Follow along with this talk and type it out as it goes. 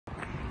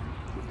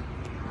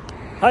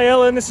Hi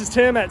Ellen, this is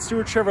Tim at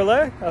Stewart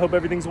Chevrolet. I hope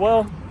everything's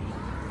well.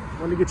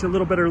 Want to get you a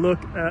little better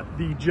look at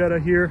the Jetta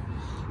here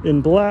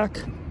in black.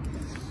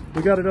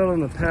 We got it out on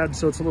the pad,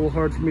 so it's a little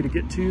hard for me to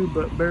get to,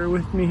 but bear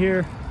with me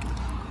here.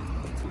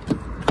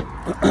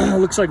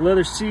 Looks like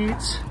leather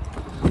seats,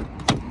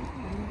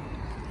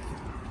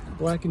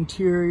 black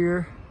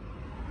interior.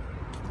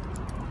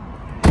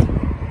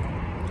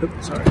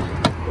 Oops, sorry.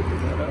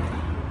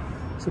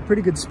 It's a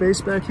pretty good space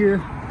back here.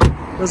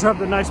 Does have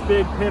the nice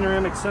big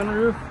panoramic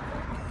sunroof,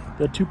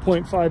 the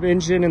 2.5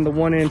 engine, and the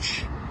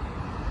 1-inch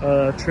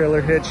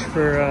trailer hitch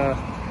for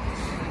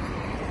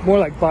more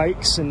like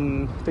bikes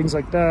and things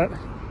like that.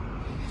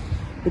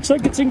 Looks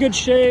like it's in good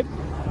shape,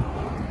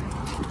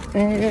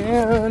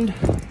 and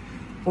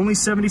only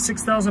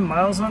 76,000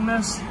 miles on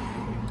this.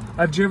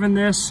 I've driven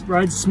this,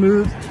 rides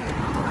smooth.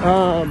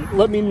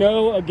 Let me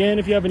know again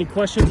if you have any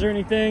questions or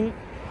anything.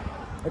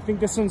 I think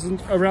this one's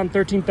around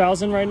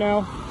 13,000 right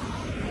now,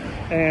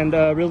 and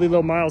really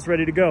low miles,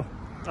 ready to go.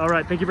 All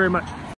right, thank you very much.